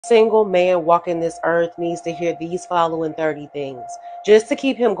Single man walking this earth needs to hear these following 30 things just to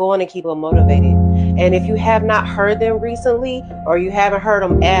keep him going and keep him motivated. And if you have not heard them recently or you haven't heard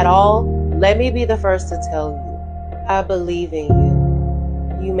them at all, let me be the first to tell you. I believe in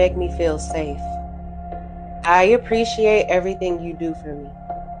you. You make me feel safe. I appreciate everything you do for me.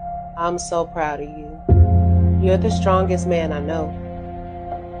 I'm so proud of you. You're the strongest man I know.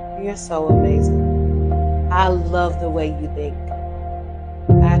 You're so amazing. I love the way you think.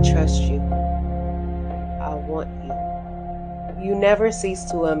 I trust you. I want you. You never cease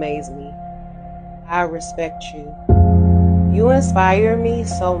to amaze me. I respect you. You inspire me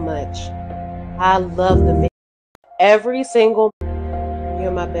so much. I love the every single.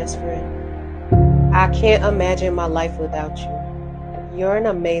 You're my best friend. I can't imagine my life without you. You're an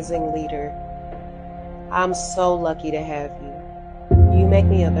amazing leader. I'm so lucky to have you. You make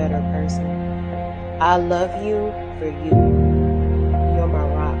me a better person. I love you for you. You're my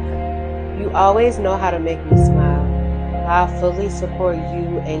rock. You always know how to make me smile. I fully support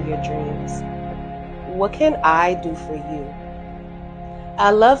you and your dreams. What can I do for you?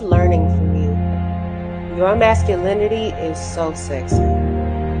 I love learning from you. Your masculinity is so sexy.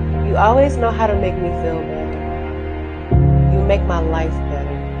 You always know how to make me feel better. You make my life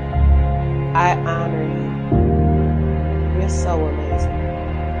better. I honor you. You're so amazing.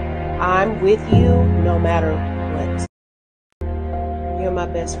 I'm with you no matter what. You're my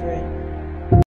best friend.